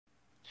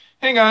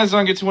Hey guys,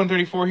 Zangetsu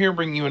 134 here,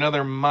 bringing you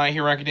another My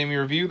Hero Academia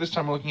review. This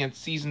time we're looking at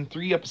Season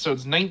 3,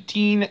 Episodes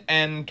 19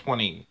 and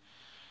 20.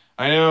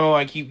 I know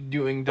I keep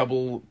doing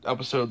double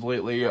episodes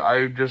lately.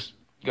 I've just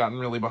gotten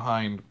really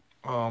behind.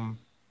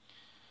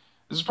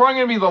 This is probably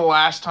going to be the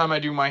last time I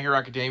do My Hero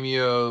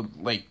Academia,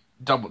 like,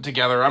 double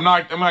together. I'm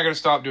not going to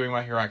stop doing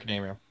My Hero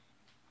Academia.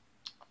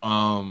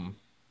 But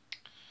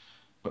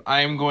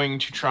I am going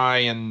to try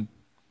and,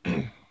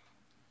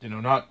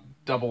 not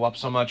double up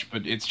so much,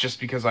 but it's just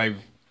because I've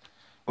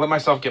let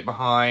myself get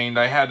behind.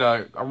 I had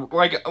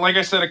like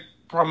I said,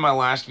 probably my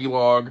last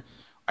vlog,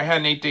 I had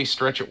an 8-day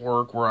stretch at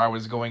work where I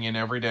was going in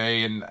every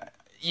day, and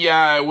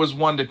yeah, it was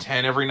 1 to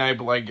 10 every night,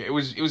 but like it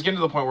was getting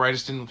to the point where I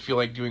just didn't feel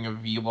like doing a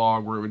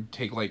vlog where it would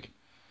take like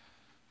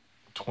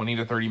 20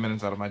 to 30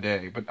 minutes out of my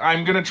day. But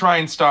I'm gonna try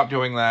and stop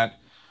doing that.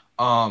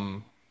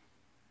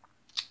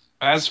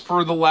 As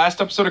for the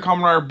last episode of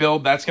Kamen Rider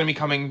Build, that's gonna be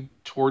coming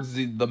towards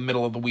the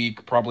middle of the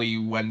week, probably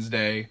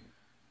Wednesday.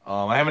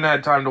 I haven't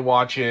had time to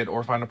watch it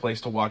or find a place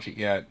to watch it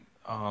yet.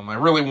 I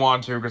really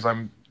want to because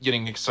I'm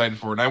getting excited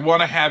for it. And I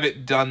want to have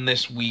it done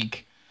this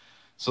week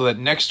so that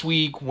next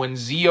week when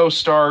Zio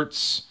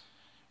starts,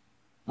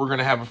 we're going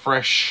to have a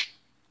fresh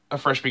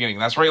beginning.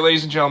 That's right,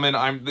 ladies and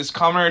gentlemen. This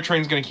Kamen Rider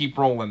train's going to keep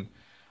rolling.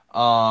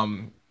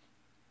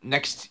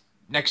 Next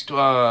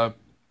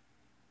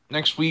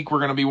week we're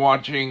going to be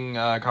watching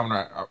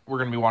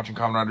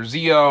Kamen Rider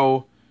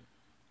Zio,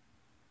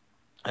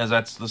 as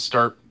that's the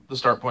start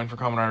point for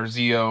Kamen Rider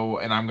Zio,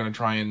 and I'm going to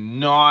try and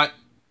not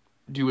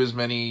do as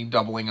many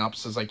doubling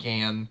ups as I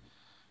can.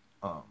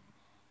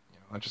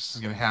 That just is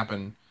going to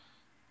happen.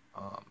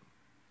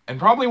 And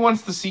probably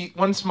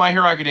once My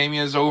Hero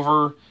Academia is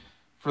over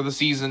for the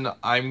season,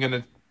 I'm going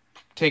to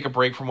take a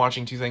break from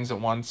watching two things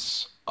at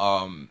once.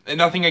 And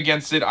nothing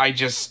against it, I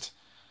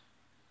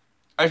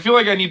feel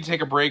like I need to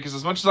take a break, because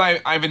as much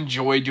as I've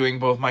enjoyed doing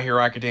both My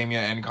Hero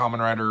Academia and Kamen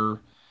Rider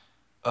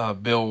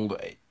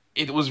Build,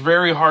 it was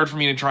very hard for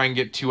me to try and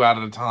get 2 out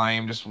at a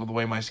time, just with the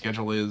way my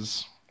schedule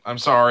is. I'm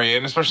sorry,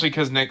 and especially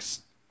because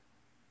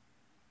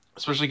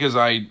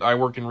I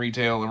work in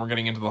retail and we're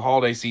getting into the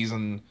holiday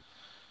season,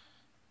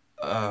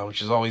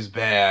 which is always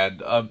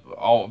bad.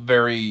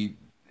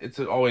 It's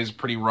always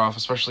pretty rough,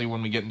 especially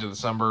when we get into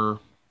December.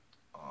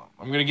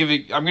 I'm gonna give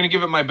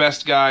it my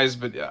best, guys,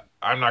 but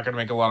I'm not gonna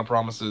make a lot of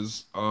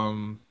promises.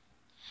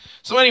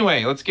 So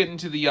anyway, let's get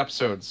into the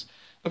episodes.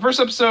 The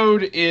first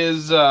episode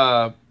is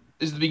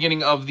the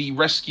beginning of the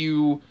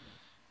rescue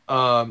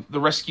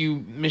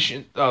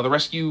mission, the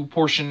rescue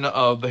portion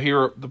of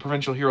the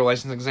provincial hero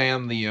license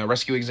exam, the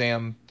rescue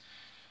exam,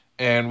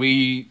 and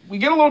we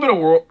get a little bit of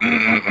world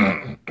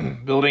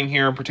building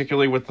here,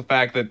 particularly with the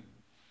fact that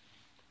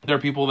there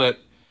are people that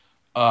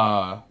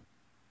are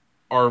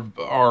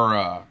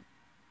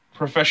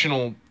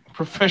professional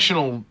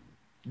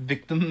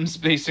victims,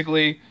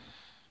 basically,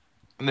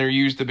 and they're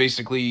used to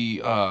basically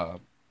help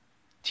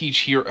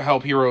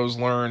heroes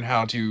learn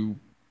how to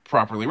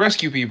properly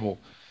rescue people.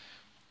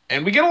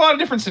 And we get a lot of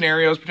different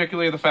scenarios,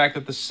 particularly the fact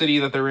that the city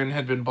that they're in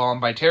had been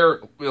bombed by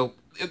terror. Well,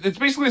 it's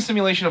basically a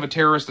simulation of a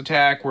terrorist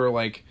attack where,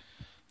 like,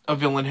 a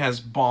villain has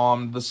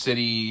bombed the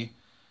city,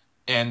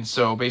 and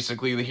so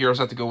basically the heroes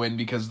have to go in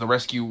because the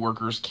rescue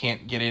workers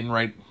can't get in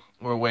right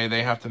away.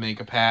 They have to make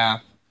a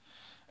path,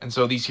 and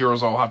so these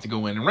heroes all have to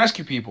go in and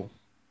rescue people.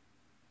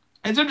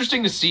 It's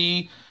interesting to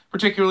see,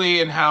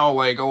 particularly in how,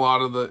 like, a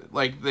lot of the,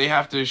 like, they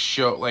have to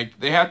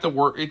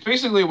work. It's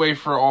basically a way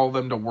for all of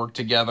them to work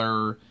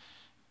together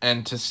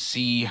and to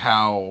see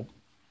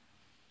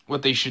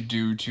what they should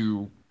do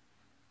to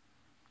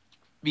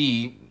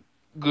be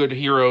good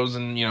heroes,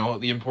 and,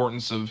 the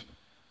importance of,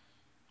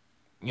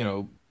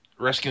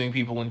 rescuing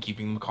people and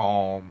keeping them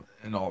calm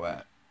and all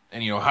that.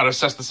 And, how to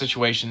assess the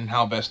situation and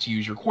how best to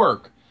use your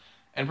quirk.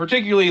 And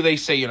particularly, they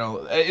say,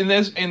 in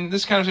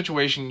this kind of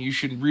situation, you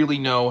should really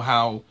know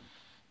how,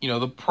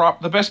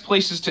 the best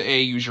places to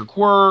use your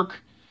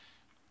quirk,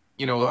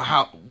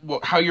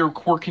 how your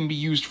quirk can be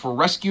used for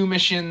rescue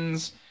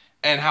missions,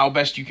 and how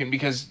best you can,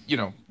 because,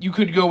 you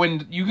can go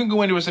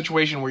into a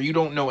situation where you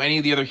don't know any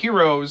of the other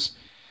heroes,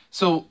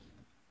 so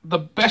the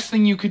best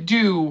thing you could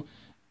do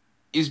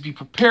is be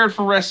prepared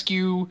for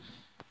rescue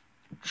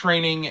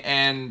training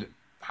and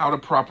how to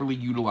properly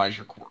utilize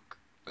your quirk.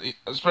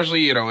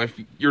 Especially, if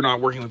you're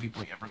not working with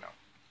people you never know.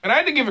 And I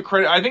had to give it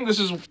credit. I think this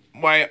is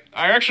why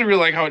I actually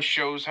really like how it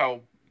shows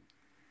how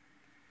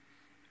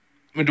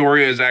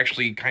Midoriya is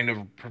actually kind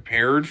of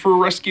prepared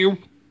for rescue.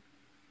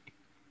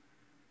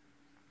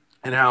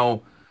 And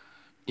how,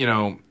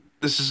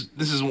 this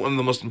is one of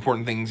the most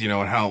important things, and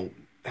how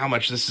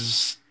much this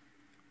is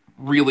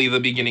really the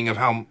beginning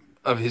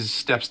of his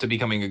steps to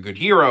becoming a good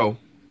hero,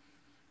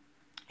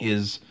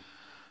 is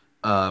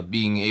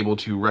being able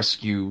to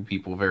rescue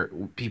people.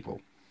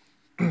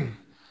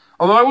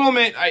 Although I will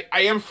admit,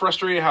 I am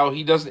frustrated how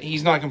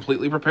he's not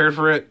completely prepared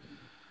for it.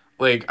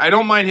 Like, I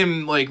don't mind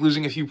him, like,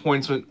 losing a few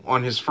points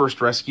on his first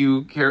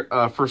rescuee,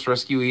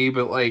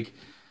 but, like,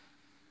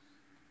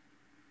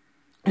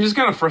 it just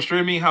kind of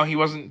frustrated me how he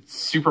wasn't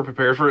super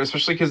prepared for it,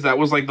 especially because that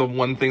was, like, the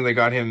one thing that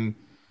got him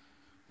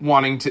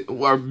wanting to,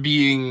 or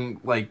being,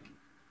 like,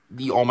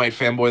 the All Might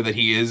fanboy that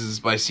he is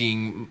by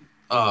seeing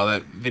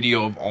that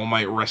video of All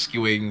Might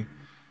rescuing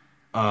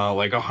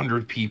like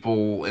 100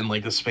 people in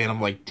like the span of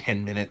like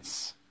 10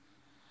 minutes.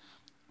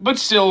 But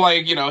still,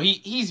 like, you know,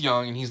 he's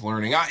young and he's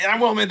learning. I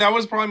will admit that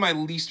was probably my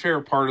least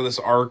favorite part of this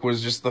arc,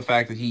 was just the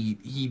fact that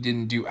he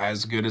didn't do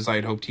as good as I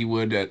had hoped he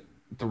would at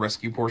the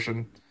rescue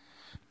portion.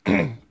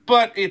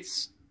 But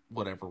it's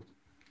whatever.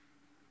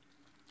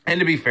 And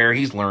to be fair,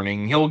 he's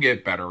learning. He'll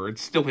get better.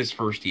 It's still his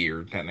first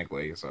year,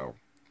 technically, so.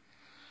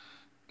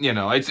 You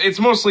know, it's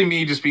mostly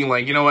me just being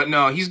like, you know what,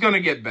 no, he's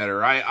gonna get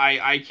better.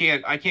 I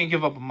can't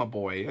give up on my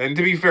boy. And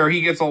to be fair, he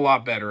gets a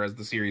lot better as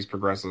the series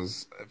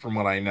progresses, from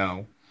what I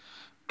know.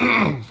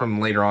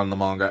 From later on in the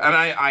manga. And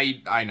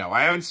I know.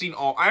 I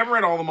haven't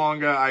read all the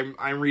manga.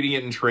 I'm reading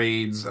it in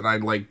trades, and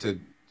I'd like to,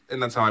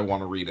 and that's how I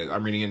want to read it.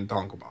 I'm reading it in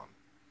Tankobon.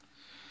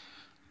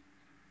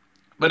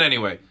 But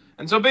anyway,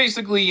 and so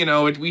basically, you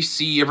know, we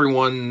see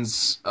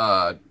everyone's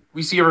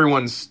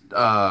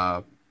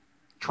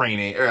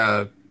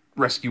training,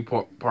 rescue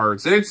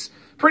parts, and it's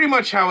pretty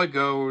much how it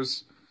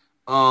goes.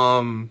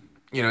 You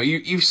know,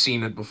 you've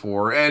seen it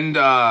before, and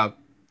of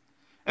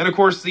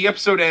course the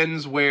episode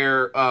ends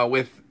where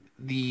with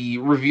the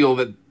reveal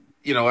that,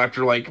 you know,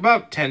 after like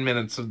about 10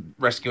 minutes of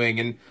rescuing,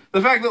 and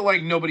the fact that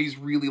like nobody's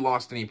really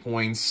lost any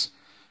points,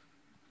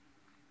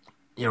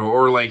 you know,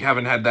 or like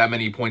haven't had that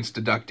many points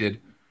deducted,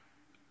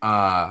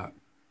 they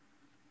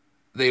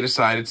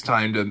decide it's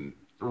time to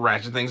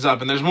ratchet things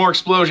up, and there's more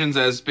explosions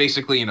as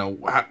basically, you know,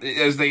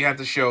 as they have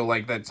to show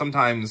like that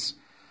sometimes,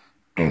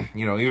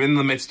 you know, even in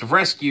the midst of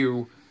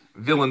rescue,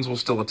 villains will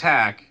still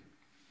attack,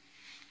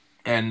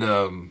 and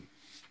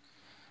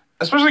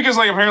especially because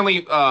like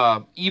apparently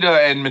Ida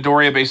and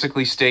Midoriya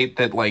basically state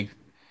that like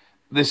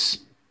this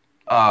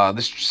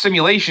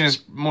simulation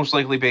is most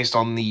likely based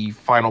on the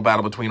final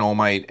battle between All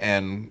Might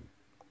and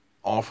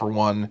All for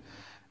One,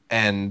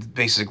 and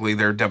basically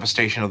their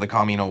devastation of the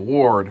Kamino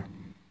Ward.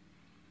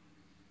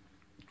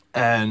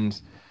 And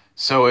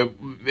so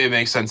it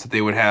makes sense that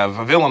they would have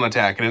a villain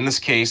attack. And in this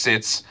case,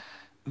 it's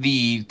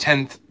the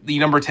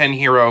number 10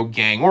 hero,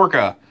 Gang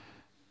Orca,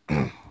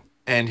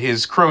 and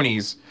his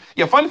cronies.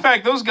 Yeah, fun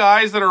fact, those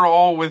guys that are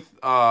all with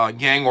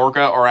Gang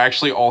Orca are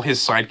actually all his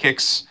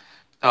sidekicks.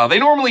 They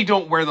normally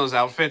don't wear those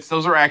outfits.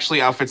 Those are actually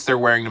outfits they're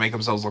wearing to make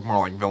themselves look more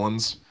like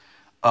villains.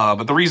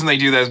 But the reason they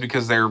do that is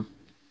because they're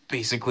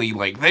basically,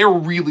 like, they're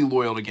really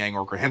loyal to Gang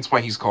Orca, hence why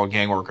he's called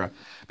Gang Orca.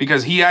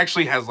 Because he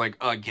actually has, like,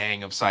 a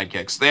gang of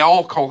sidekicks. They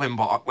all call him,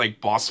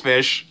 Boss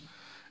Fish,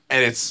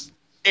 and it's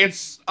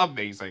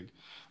amazing.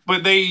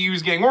 But they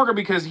use Gang Orca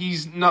because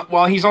he's not,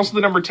 while he's also the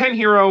number 10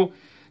 hero,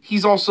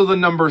 he's also the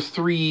number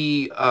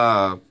 3,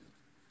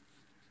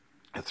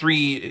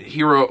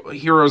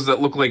 heroes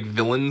that look like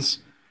villains.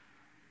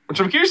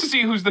 Which I'm curious to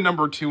see who's the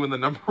number 2 and the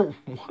number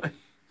 1.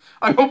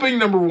 I'm hoping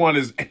number 1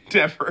 is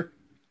Endeavor.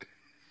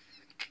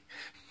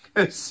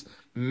 Because,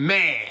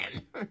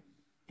 man,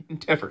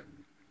 Endeavor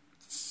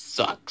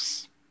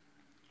sucks.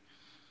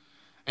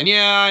 And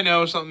yeah, I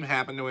know something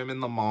happened to him in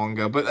the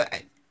manga,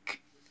 but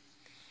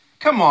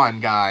come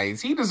on,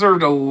 guys. He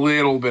deserved a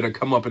little bit of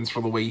comeuppance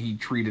for the way he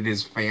treated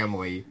his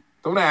family.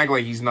 Don't act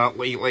like he's not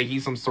like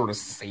he's some sort of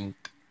saint.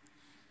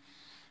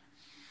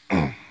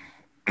 You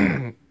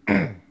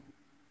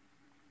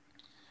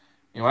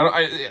know,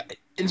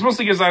 it's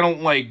mostly because I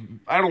don't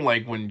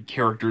like when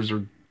characters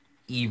are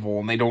evil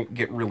and they don't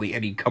get really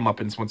any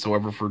comeuppance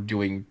whatsoever for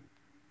doing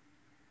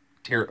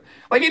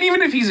like, and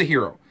even if he's a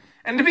hero.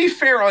 And to be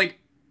fair, like,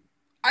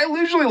 I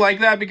usually like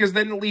that because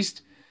then at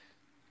least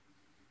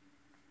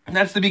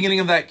that's the beginning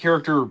of that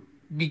character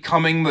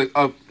becoming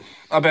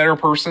a better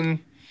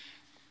person,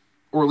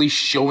 or at least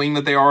showing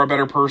that they are a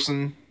better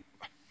person.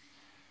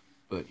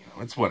 But, you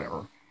know, it's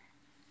whatever.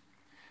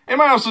 It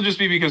might also just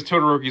be because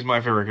Todoroki's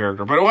my favorite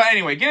character. But well,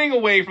 anyway, getting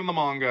away from the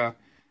manga,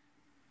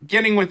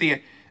 getting with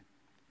the...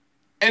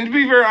 And to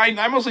be fair,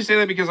 I mostly say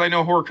that because I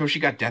know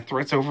Horikoshi got death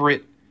threats over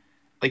it.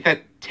 Like,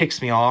 that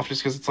ticks me off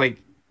just because it's like,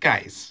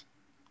 guys,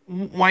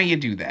 why you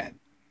do that?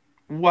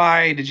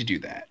 Why did you do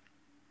that?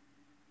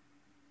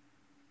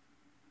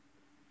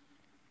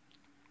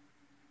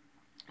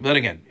 But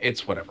again,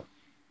 it's whatever.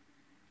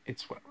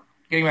 It's whatever.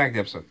 Getting back to the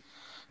episode.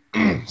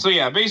 So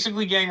yeah,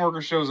 basically Gang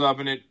Worker shows up,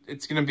 and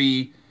it's going to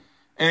be...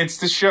 And it's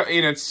to show,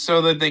 and it's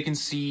so that they can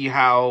see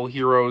how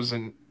heroes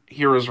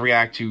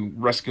react to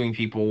rescuing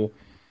people,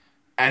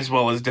 as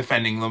well as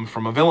defending them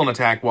from a villain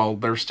attack while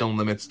they're still in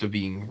the midst of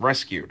being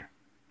rescued.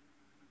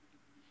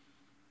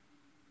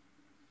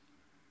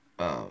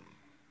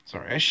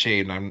 Sorry, I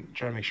shaved, and I'm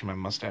trying to make sure my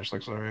mustache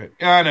looks alright.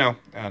 Yeah,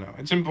 I know.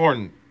 It's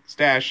important.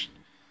 Stash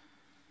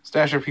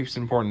our peeps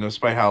important,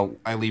 despite how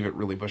I leave it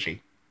really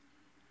bushy.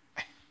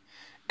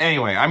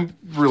 Anyway, I'm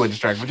really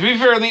distracted. But to be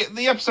fair,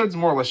 the episode's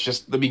more or less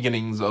just the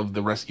beginnings of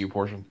the rescue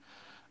portion.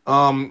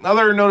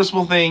 Other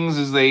noticeable things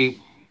is that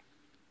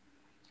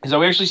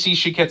we actually see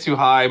Shiketsu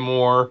High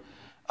more.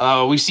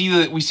 We see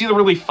the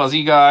really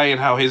fuzzy guy and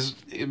how his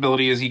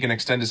ability is he can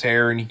extend his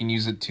hair and he can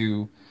use it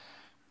to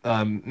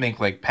make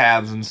like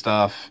paths and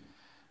stuff.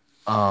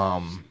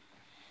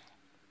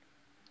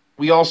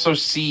 we also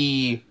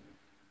see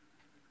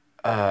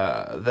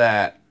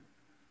that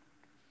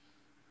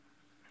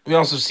we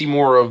also see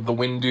more of the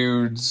Wind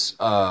Dude's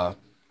problems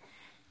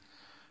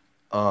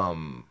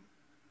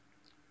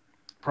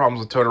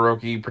with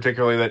Todoroki,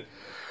 particularly that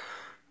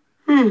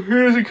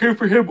he doesn't care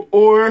for him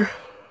or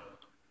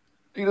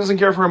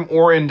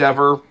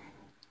Endeavor,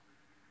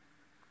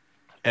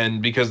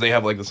 and because they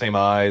have like the same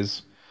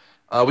eyes.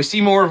 We see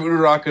more of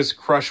Uraraka's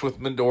crush with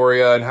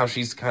Midoriya and how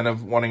she's kind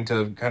of wanting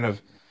to kind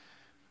of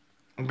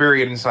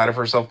bury it inside of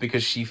herself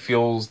because she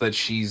feels that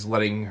she's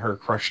letting her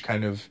crush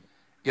kind of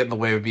get in the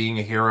way of being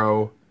a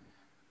hero,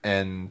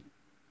 and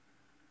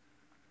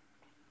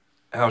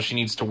how she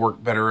needs to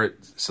work better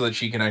so that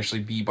she can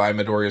actually be by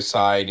Midoriya's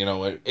side,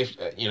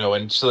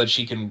 and so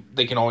that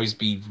they can always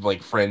be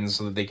like friends,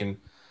 so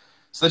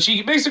that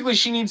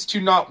she needs to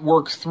not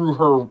work through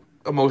her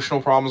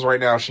emotional problems right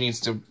now. She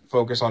needs to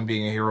focus on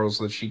being a hero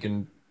so that she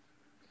can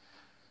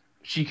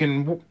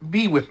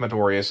be with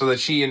Midoriya, so that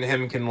she and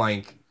him can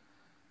like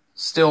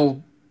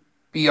still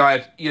be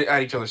at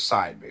each other's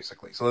side,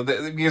 basically. So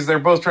because they're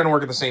both trying to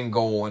work at the same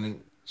goal,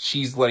 and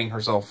she's letting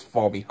herself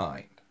fall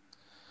behind.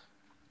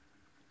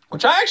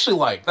 Which I actually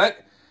like.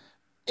 That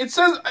it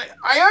says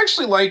I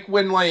actually like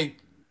when like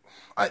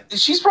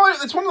it's one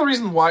of the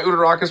reasons why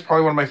Uraraka is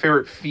probably one of my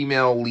favorite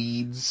female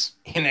leads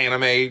in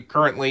anime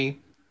currently,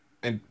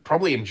 and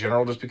probably in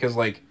general, just because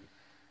like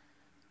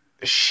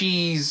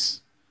she's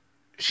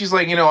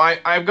like,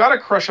 I've got a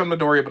crush on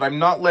Midoriya, but I'm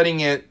not letting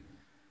it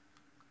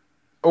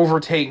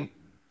overtake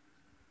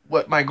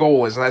what my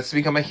goal is, and that's to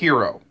become a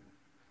hero.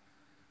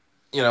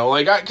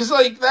 Because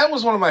that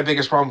was one of my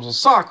biggest problems with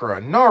Sakura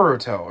and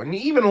Naruto, and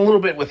even a little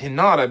bit with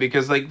Hinata,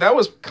 because like that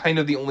was kind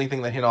of the only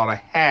thing that Hinata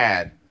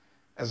had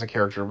as a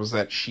character, was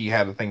that she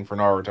had a thing for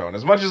Naruto. And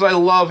as much as I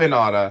love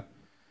Hinata,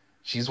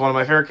 she's one of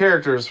my favorite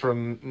characters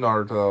from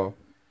Naruto,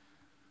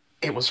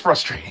 it was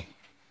frustrating.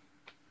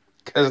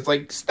 Because it's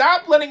like,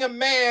 stop letting a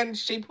man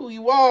shape who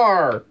you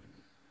are.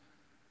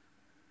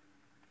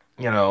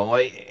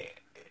 But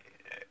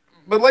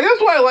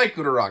that's why I like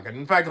Uraraka.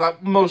 In fact,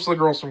 most of the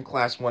girls from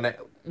Class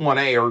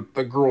 1A, or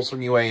the girls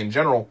from UA in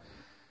general,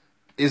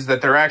 is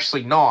that they're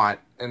actually not.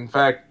 In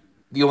fact,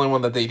 the only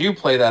one that they do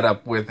play that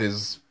up with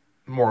is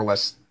more or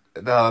less,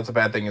 that's a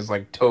bad thing, is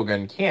like Toga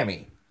and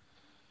Kami.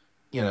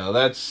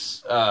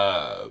 That's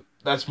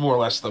more or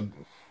less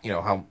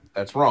how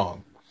that's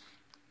wrong.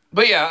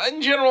 But yeah,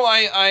 in general,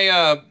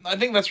 I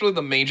think that's really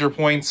the major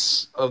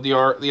points of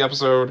the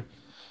episode.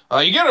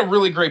 You get a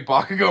really great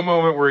Bakugo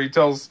moment where he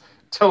tells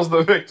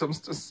the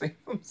victims to save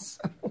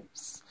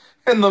themselves,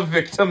 and the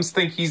victims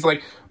think he's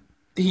like,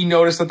 he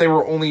noticed that they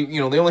were only,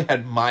 they only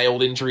had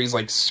mild injuries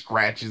like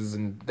scratches,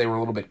 and they were a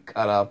little bit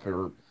cut up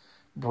or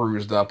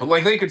bruised up, but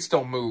like they could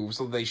still move,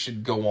 so they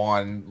should go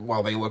on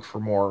while they look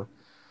for more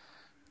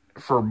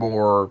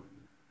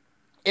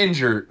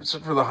injured,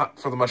 for the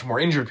much more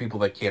injured people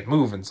that can't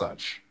move and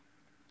such.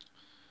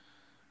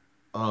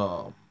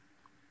 But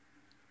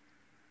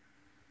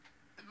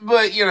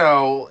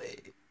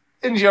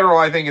in general,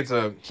 I think it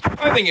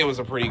was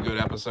a pretty good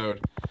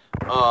episode.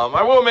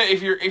 I will admit,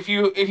 if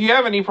you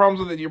have any problems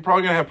with it, you're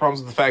probably gonna have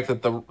problems with the fact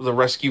that the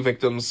rescue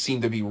victims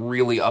seem to be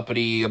really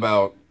uppity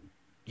about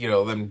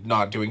them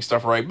not doing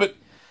stuff right. But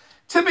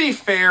to be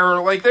fair,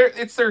 like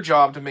it's their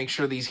job to make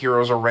sure these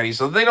heroes are ready,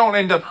 so they don't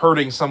end up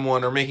hurting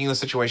someone or making the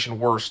situation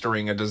worse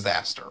during a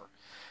disaster.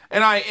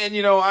 And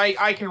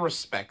I can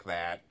respect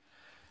that.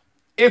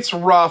 It's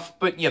rough,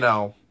 but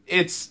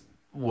it's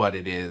what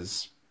it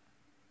is.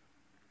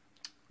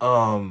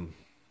 But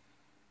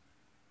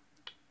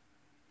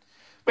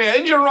yeah,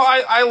 in general,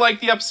 I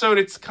like the episode.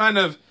 It's kind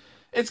of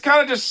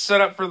just set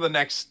up for the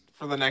next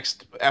part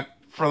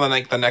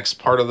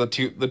of the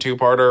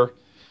two-parter,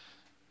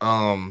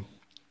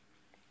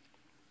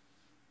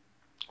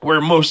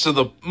 where most of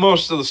the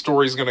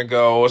story is gonna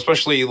go,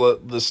 especially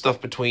the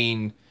stuff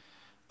between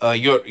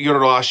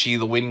Yororoshi,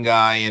 the Wind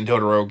guy, and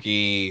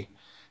Todoroki,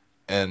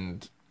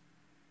 and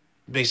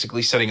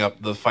basically setting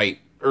up the fight,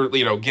 or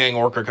Gang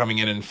Orca coming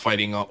in and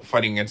fighting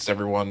against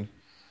everyone.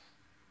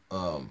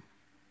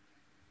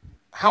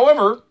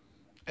 However,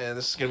 and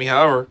this is gonna be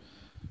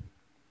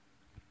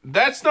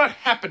that's not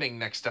happening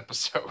next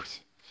episode.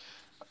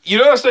 You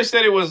notice I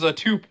said it was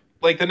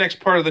the next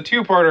part of the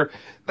two-parter.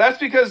 That's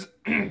because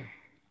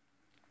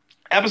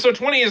episode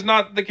 20 is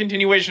not the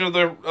continuation of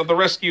the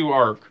rescue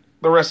arc,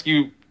 the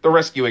rescue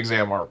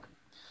exam arc.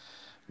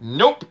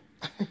 Nope.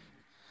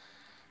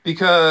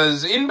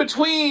 Because in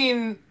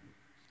between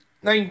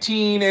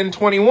 19 and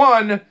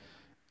 21,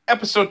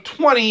 episode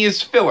 20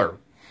 is filler.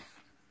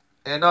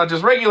 And not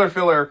just regular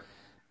filler.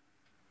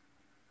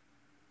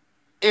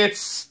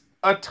 It's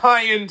a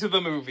tie-in to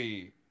the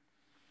movie.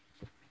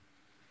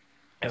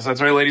 Yes, that's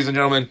right, ladies and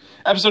gentlemen.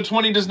 Episode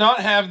 20 does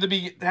not have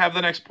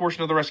the next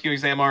portion of the rescue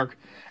exam arc.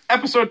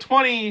 Episode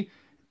 20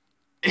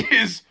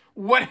 is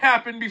what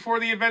happened before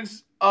the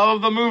events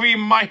of the movie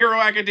My Hero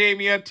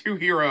Academia 2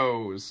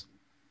 Heroes.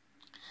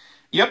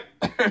 Yep.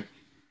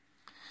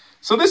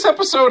 So this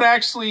episode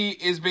actually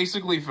is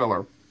basically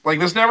filler. Like,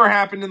 this never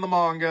happened in the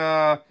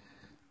manga.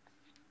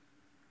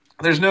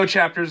 There's no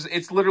chapters.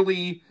 It's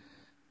literally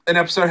an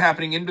episode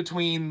happening in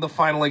between the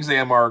final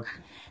exam arc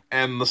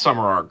and the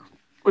summer arc.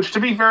 Which, to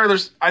be fair,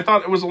 I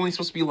thought it was only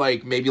supposed to be,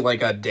 like, maybe,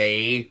 like, a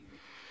day.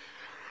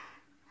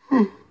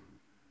 A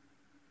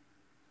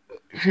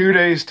few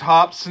days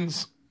tops,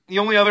 since the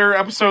only other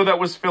episode that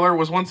was filler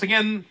was, once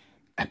again,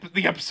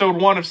 the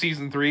episode 1 of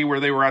Season 3, where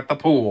they were at the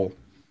pool.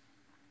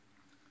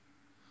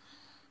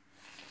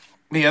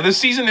 Yeah, this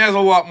season has a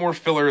lot more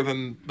filler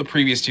than the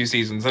previous 2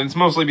 seasons, and it's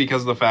mostly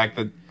because of the fact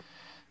that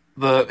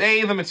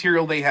the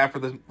material they have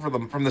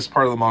from this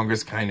part of the manga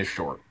is kind of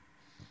short.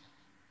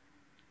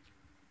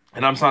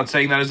 And I'm not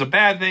saying that is a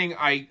bad thing.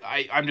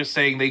 I'm just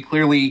saying they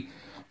clearly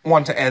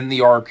want to end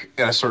the arc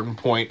at a certain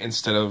point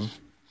instead of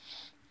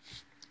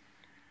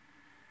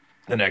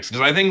the next.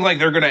 Because I think, like,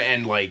 they're going to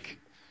end, like,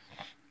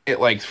 it,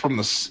 like, from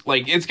the,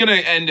 like, it's going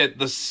to end at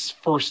the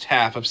first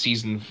half of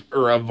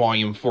of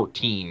volume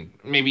 14.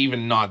 Maybe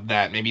even not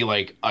that. Maybe,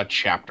 like, a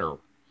chapter.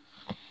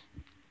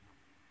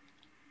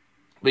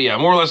 But yeah,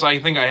 more or less, I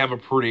think I have a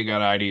pretty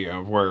good idea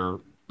of where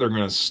they're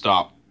going to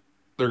stop.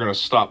 They're going to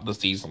stop the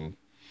season.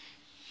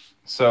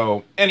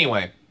 So,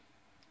 anyway.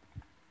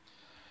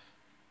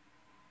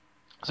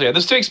 So yeah,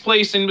 this takes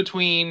place in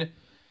between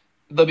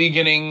the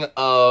beginning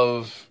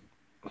of,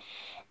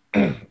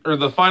 or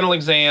the final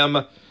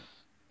exam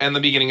and the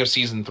beginning of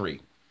Season 3.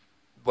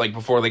 Like,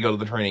 before they go to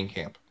the training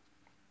camp.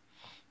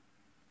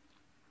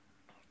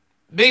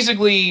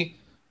 Basically,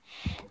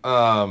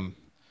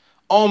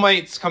 All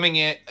Might's coming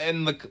in,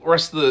 and the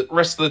rest of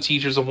the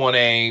teachers of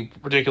 1A,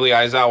 particularly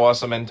Aizawa,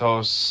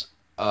 Cementos,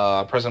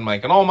 President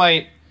Mike, and All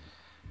Might,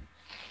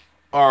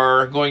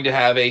 are going to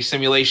have a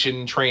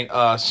simulation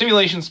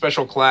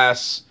special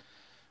class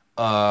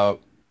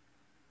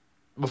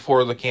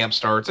before the camp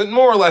starts. And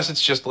more or less,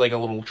 it's just like a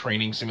little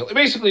training simulation.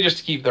 Basically, just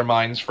to keep their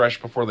minds fresh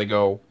before they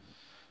go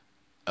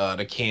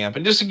to camp.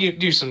 And just to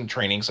do some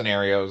training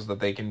scenarios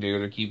that they can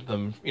do to keep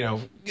them, you know...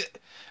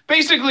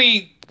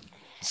 Basically,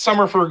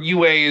 summer for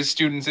UA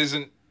students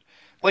isn't...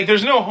 Like,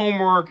 there's no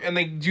homework, and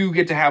they do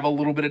get to have a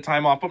little bit of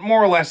time off. But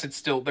more or less, it's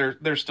still...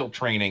 They're still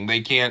training.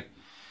 They can't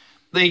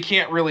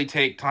really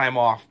take time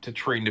off to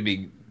train to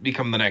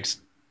become the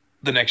next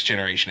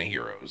generation of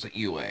heroes at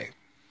UA.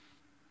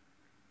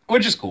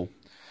 Which is cool.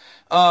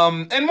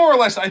 And more or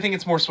less, I think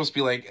it's more supposed to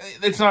be like,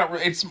 it's not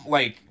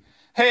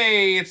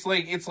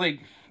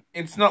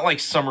like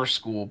summer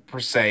school per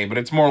se, but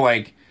it's more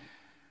like,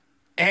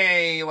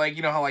 hey, like,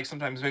 you know how, like,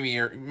 sometimes maybe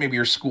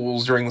your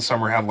schools during the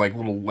summer have, like,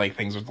 little, like,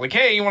 things with, like,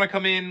 hey, you want to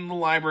come in, the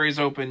library's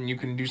open, you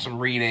can do some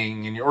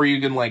reading, or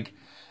you can, like,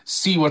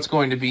 see what's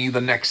going to be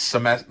the next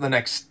semester,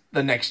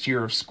 the next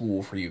year of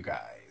school for you guys,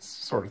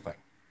 sort of thing.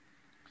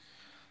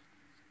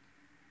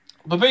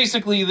 But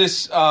basically,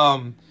 this,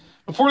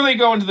 before they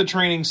go into the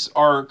training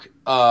arc,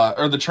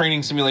 or the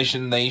training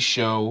simulation they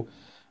show,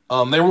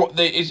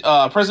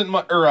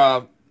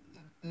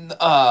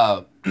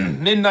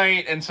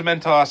 Midnight and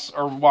Cementos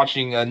are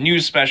watching a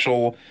news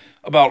special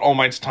about All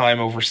Might's time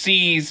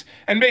overseas,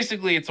 and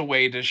basically it's a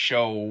way to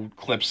show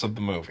clips of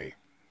the movie.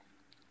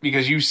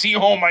 Because you see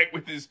All Might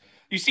with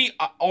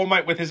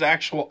his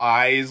actual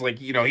eyes, like,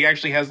 you know, he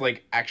actually has,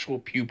 like, actual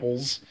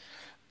pupils,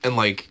 and,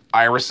 like,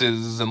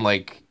 irises, and,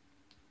 like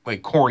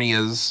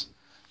corneas.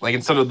 Like,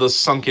 instead of the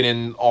sunken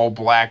in all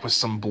black with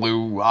some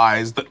blue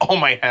eyes that All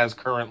Might has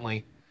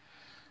currently.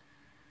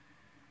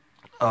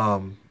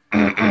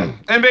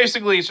 And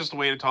basically it's just a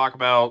way to talk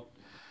about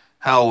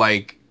how,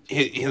 like,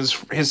 his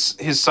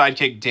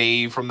sidekick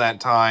Dave from that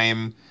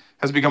time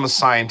has become a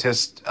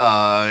scientist,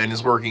 and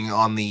is working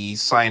on the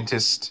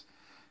scientist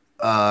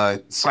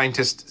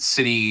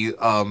city,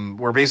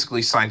 where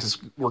basically scientists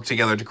work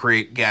together to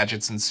create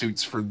gadgets and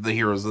suits for the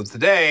heroes of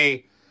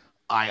today,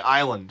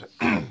 Island.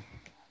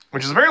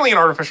 Which is apparently an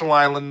artificial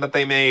island that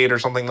they made or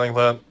something like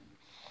that.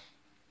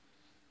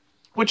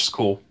 Which is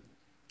cool.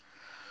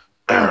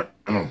 But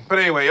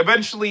anyway,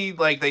 eventually,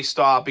 like, they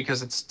stop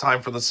because it's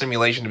time for the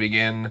simulation to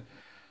begin.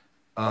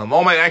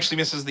 All Might actually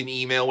misses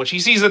the email, which he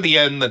sees at the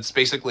end, that's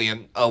basically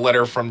a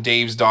letter from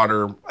Dave's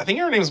daughter. I think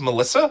her name is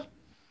Melissa?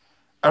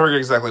 I forget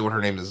exactly what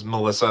her name is.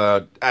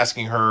 Melissa,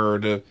 asking her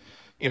to,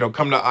 you know,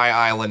 come to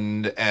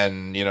Island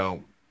and, you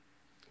know,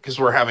 because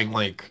we're having,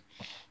 like,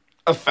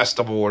 a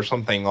festival or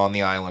something on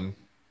the island.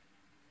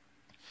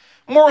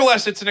 More or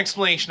less, it's an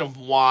explanation of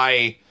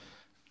why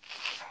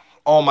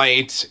All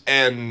Might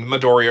and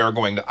Midoriya are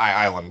going to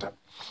Island.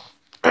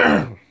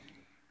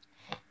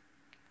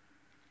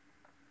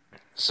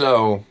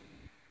 So,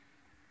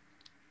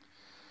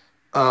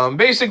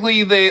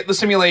 basically, the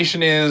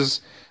simulation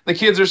is the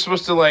kids are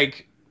supposed to,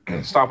 like,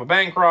 stop a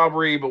bank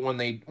robbery, but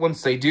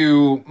once they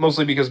do,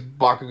 mostly because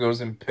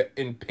Bakugo's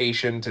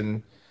impatient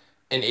and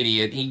an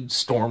idiot, he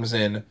storms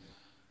in.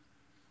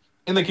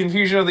 In the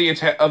confusion of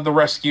the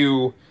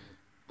rescue,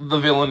 the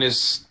villain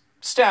is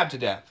stabbed to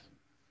death.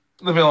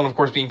 The villain, of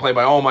course, being played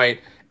by All Might,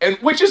 and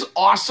which is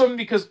awesome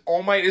because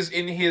All Might is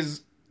in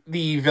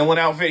the villain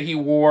outfit he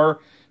wore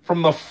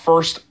from the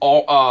first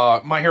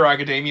My Hero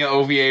Academia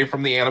OVA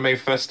from the anime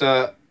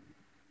Festa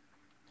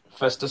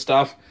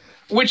stuff,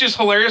 which is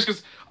hilarious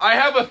because I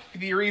have a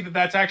theory that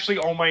that's actually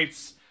All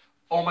Might's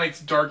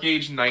Dark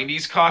Age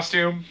 90s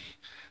costume.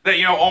 That,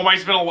 you know, All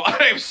Might's been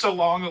alive so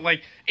long that,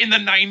 like, in the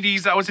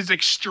 90s, that was his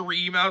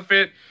extreme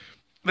outfit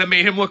that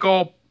made him look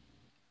all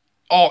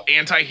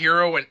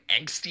anti-hero and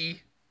angsty.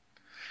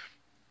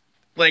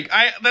 Like,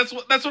 that's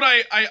what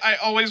I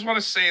always want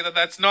to say, that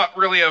that's not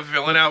really a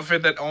villain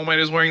outfit that All Might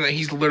is wearing, that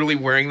he's literally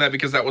wearing that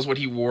because that was what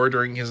he wore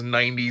during his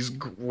 90s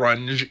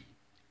grunge,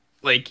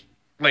 like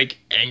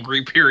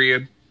angry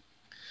period.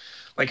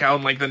 Like how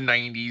in, like, the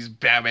 90s,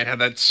 Batman had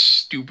that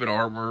stupid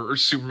armor, or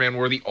Superman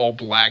wore the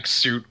all-black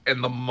suit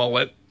and the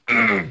mullet.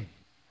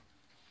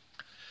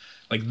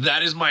 Like,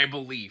 that is my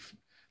belief.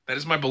 That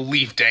is my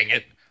belief, dang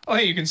it. Oh,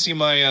 hey, you can see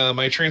my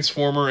my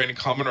Transformer and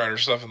Kamen Rider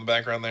stuff in the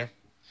background there.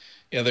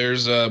 Yeah,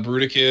 there's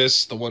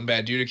Bruticus, the One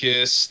Bad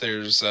Dudicus.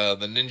 There's the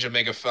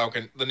Ninja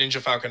Falcon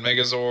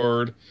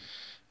Megazord.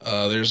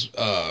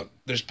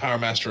 There's Power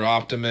Master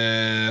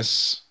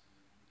Optimus.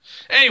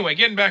 Anyway,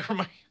 getting back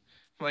from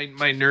my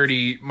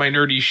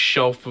nerdy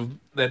shelf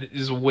that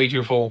is way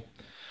too full.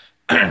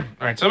 All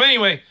right, so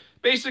anyway,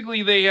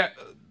 basically they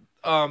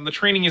the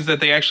training is that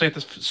they actually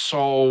have to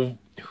solve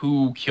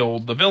who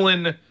killed the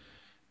villain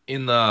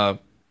in the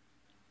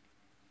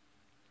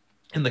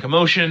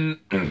commotion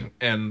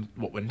and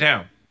what went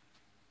down.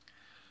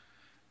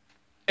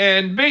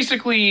 And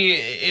basically,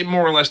 it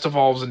more or less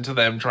devolves into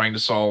them trying to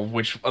solve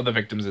which of the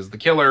victims is the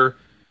killer,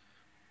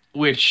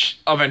 which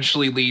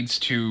eventually leads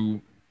to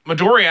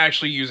Midoriya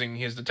actually using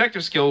his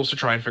detective skills to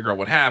try and figure out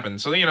what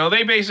happened. So, you know,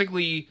 they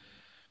basically,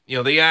 you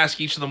know, they ask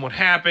each of them what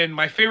happened.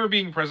 My favorite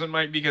being President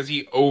Mike because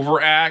he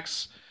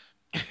overacts.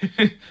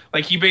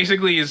 Like, he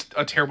basically is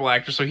a terrible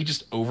actor, so he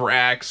just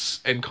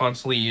overacts and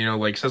constantly, you know,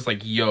 like, says,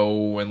 like,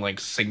 yo, and, like,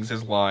 sings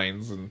his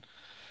lines, and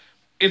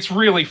it's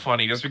really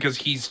funny just because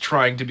he's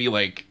trying to be,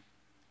 like,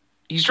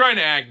 he's trying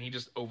to act, and he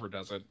just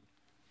overdoes it.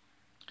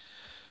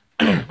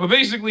 But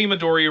basically,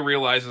 Midoriya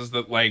realizes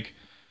that, like,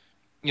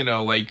 you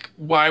know, like,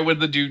 why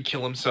would the dude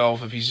kill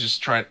himself if he's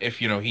just trying,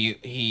 if, you know,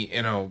 he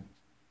you know,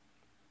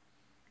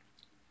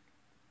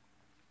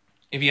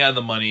 if he had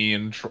the money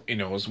and, you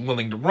know, was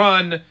willing to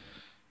run.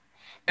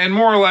 And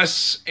more or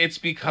less, it's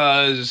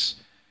because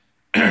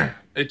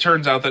it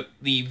turns out that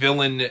the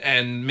villain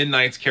and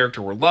Midnight's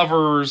character were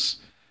lovers,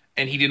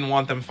 and he didn't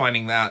want them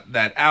finding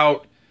that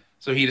out,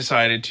 so he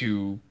decided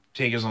to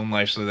take his own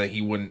life so that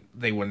they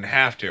wouldn't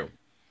have to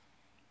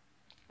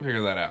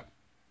figure that out.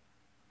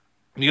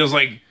 And he goes,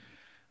 like,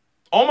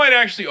 All Might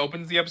actually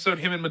opens the episode.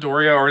 Him and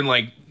Midoriya are in,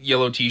 like,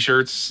 yellow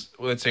t-shirts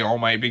that say All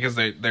Might because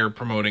they're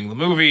promoting the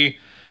movie.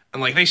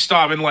 And, like, they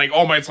stop and, like,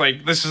 All Might's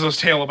like, this is a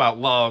tale about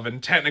love.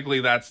 And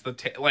technically that's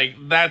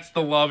that's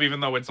the love, even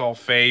though it's all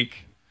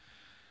fake.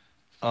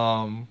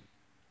 And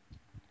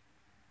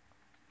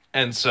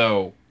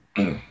so,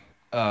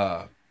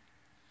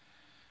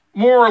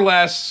 more or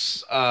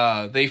less,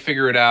 they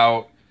figure it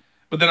out.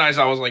 But then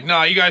Aizawa was like,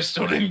 nah, you guys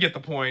still didn't get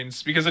the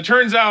points. Because it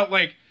turns out,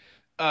 like,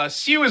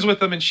 Siu is with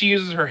them, and she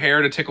uses her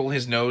hair to tickle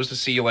his nose to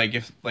see, like,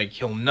 if, like,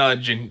 he'll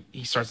nudge, and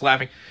he starts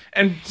laughing.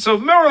 And so,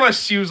 more or less,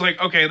 Siu's like,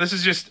 okay, this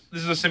is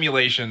a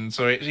simulation,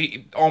 so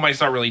All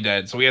Might's not really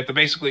dead. So we have to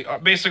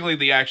basically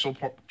the actual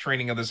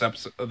training of this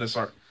episode, of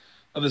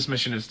this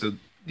mission is to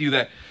do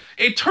that.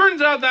 It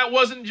turns out that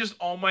wasn't just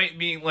All Might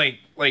being, like,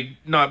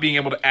 not being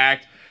able to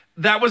act.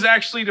 That was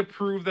actually to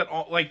prove that,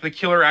 like, the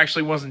killer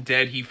actually wasn't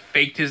dead. He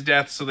faked his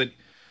death so that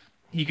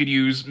he could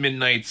use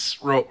Midnight's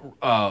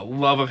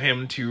love of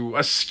him to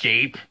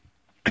escape.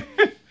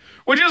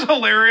 Which is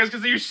hilarious,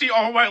 because you see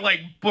All Might,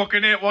 like,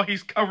 booking it while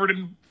he's covered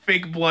in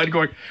fake blood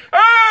going,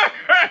 ah!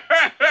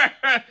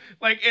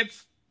 Like,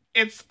 it's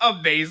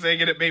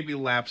amazing, and it made me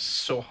laugh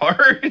so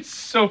hard. It's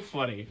so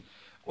funny.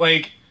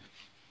 Like,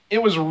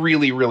 it was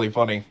really, really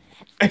funny.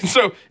 And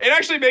so, it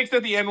actually makes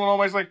at the end when All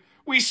Might's like,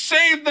 we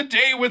saved the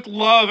day with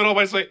love, and All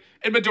Might's like,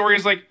 and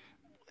Midoriya's like,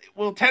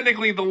 well,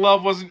 technically the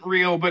love wasn't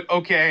real, but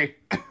okay.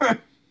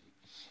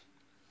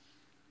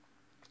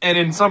 And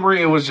in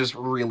summary, it was just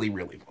really,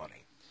 really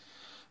funny.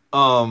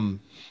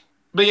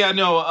 But yeah,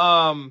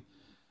 no,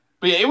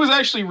 but yeah, it was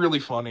actually really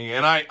funny,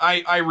 and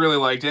I really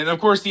liked it. And of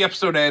course, the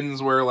episode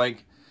ends where,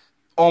 like,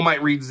 All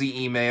Might reads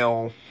the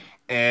email,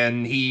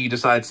 and he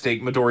decides to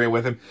take Midoriya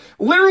with him.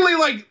 Literally,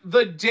 like,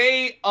 the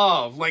day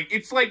of. Like,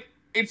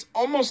 it's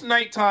almost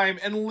nighttime,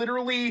 and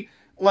literally,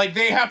 like,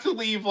 they have to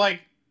leave,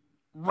 like,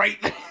 right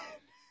then.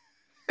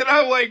 And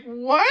I'm like,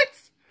 what?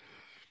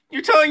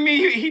 You're telling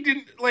me he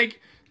didn't, like,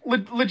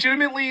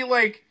 legitimately,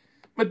 like,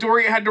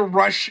 Midoriya had to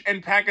rush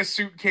and pack a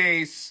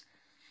suitcase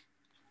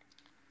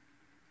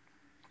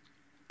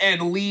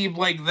and leave,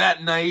 like,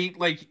 that night?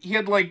 Like, he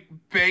had to, like,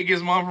 beg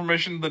his mom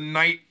permission the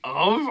night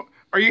of?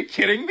 Are you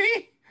kidding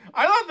me?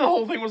 I thought the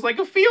whole thing was, like,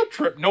 a field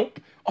trip. Nope.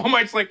 All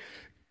Might's like,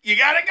 you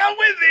gotta go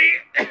with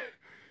me!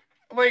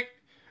 Like,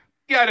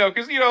 yeah, no,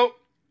 because, you know,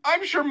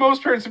 I'm sure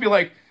most parents would be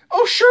like,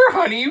 oh, sure,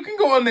 honey, you can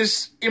go on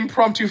this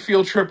impromptu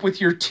field trip with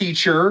your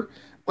teacher.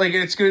 Like,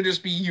 it's going to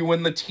just be you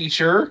and the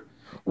teacher.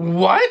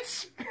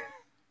 What?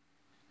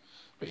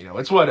 But, you know,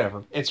 it's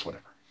whatever. It's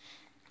whatever.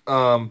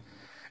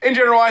 in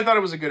general, I thought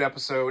it was a good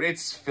episode.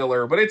 It's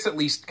filler, but it's at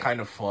least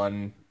kind of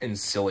fun and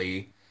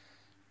silly.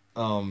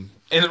 And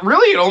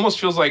it almost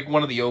feels like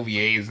one of the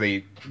OVAs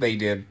they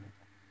did.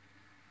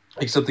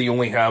 Except they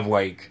only have,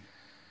 like,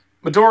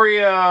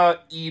 Midoriya,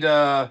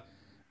 Ida,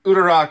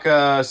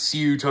 Uraraka,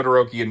 Siu,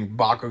 Todoroki, and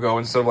Bakugo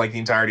instead of, like, the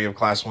entirety of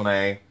Class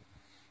 1A.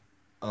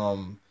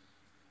 But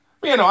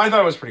yeah, no, I thought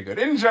it was pretty good.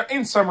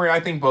 In summary,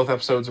 I think both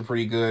episodes are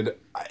pretty good.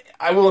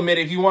 I will admit,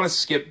 if you want to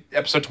skip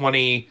episode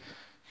 20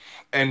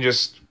 and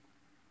just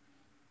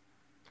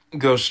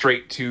go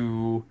straight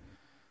to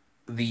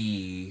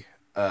the,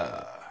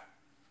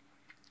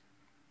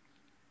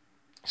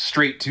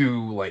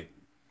 like,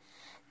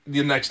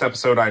 the next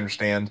episode, I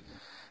understand.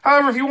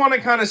 However, if you want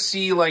to kind of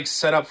see, like,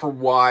 set up for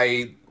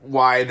why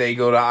they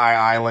go to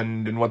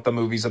Island and what the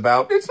movie's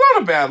about, it's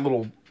not a bad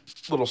little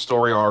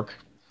story arc.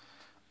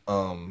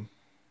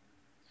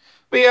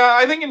 But yeah,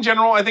 I think in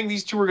general, I think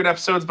these two were good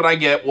episodes, but I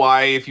get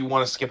why if you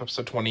want to skip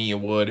episode 20, you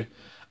would.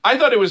 I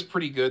thought it was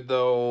pretty good,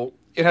 though.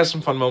 It has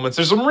some fun moments.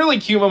 There's some really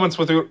cute moments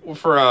for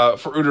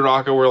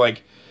Uraraka where,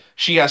 like,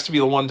 she has to be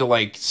the one to,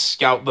 like,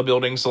 scout the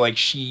building, so, like,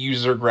 she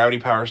uses her gravity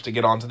powers to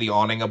get onto the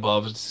awning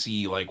above to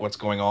see, like, what's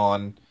going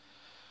on.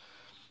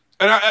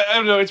 And I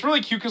don't know, it's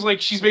really cute because,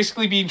 like, she's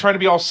basically trying to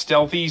be all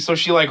stealthy, so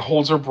she, like,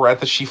 holds her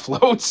breath as she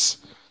floats.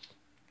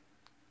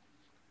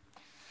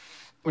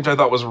 Which I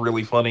thought was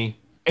really funny.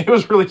 It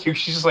was really cute.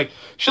 She's just, like,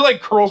 she,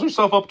 like, curls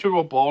herself up to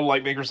a ball to,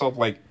 like, make herself,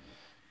 like,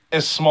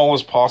 as small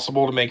as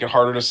possible to make it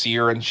harder to see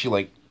her, and she,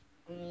 like...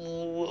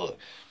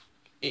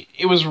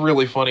 It was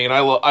really funny, and I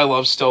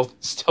love stealth.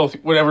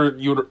 Whenever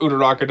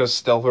Uraraka does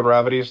stealth with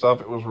gravity stuff,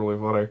 it was really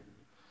funny.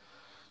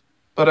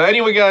 But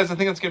anyway, guys, I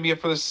think that's going to be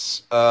it for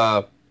this.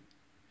 I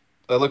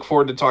look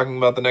forward to talking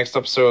about the next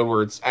episode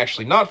where it's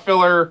actually not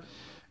filler,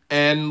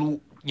 and,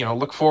 you know,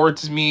 look forward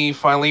to me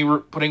finally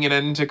putting an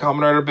end to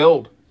Kamen Rider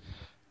Build,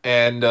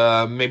 and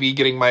maybe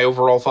getting my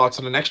overall thoughts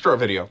in an extra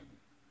video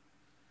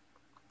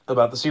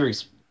about the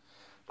series.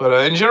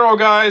 But in general,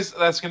 guys,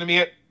 that's going to be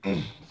it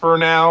for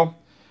now.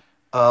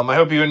 I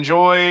hope you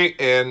enjoy,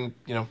 and,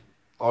 you know,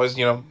 always,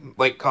 you know,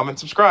 like, comment,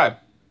 subscribe.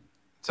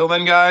 Till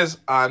then, guys,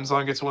 I'm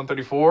Zangetsu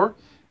 134.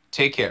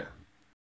 Take care.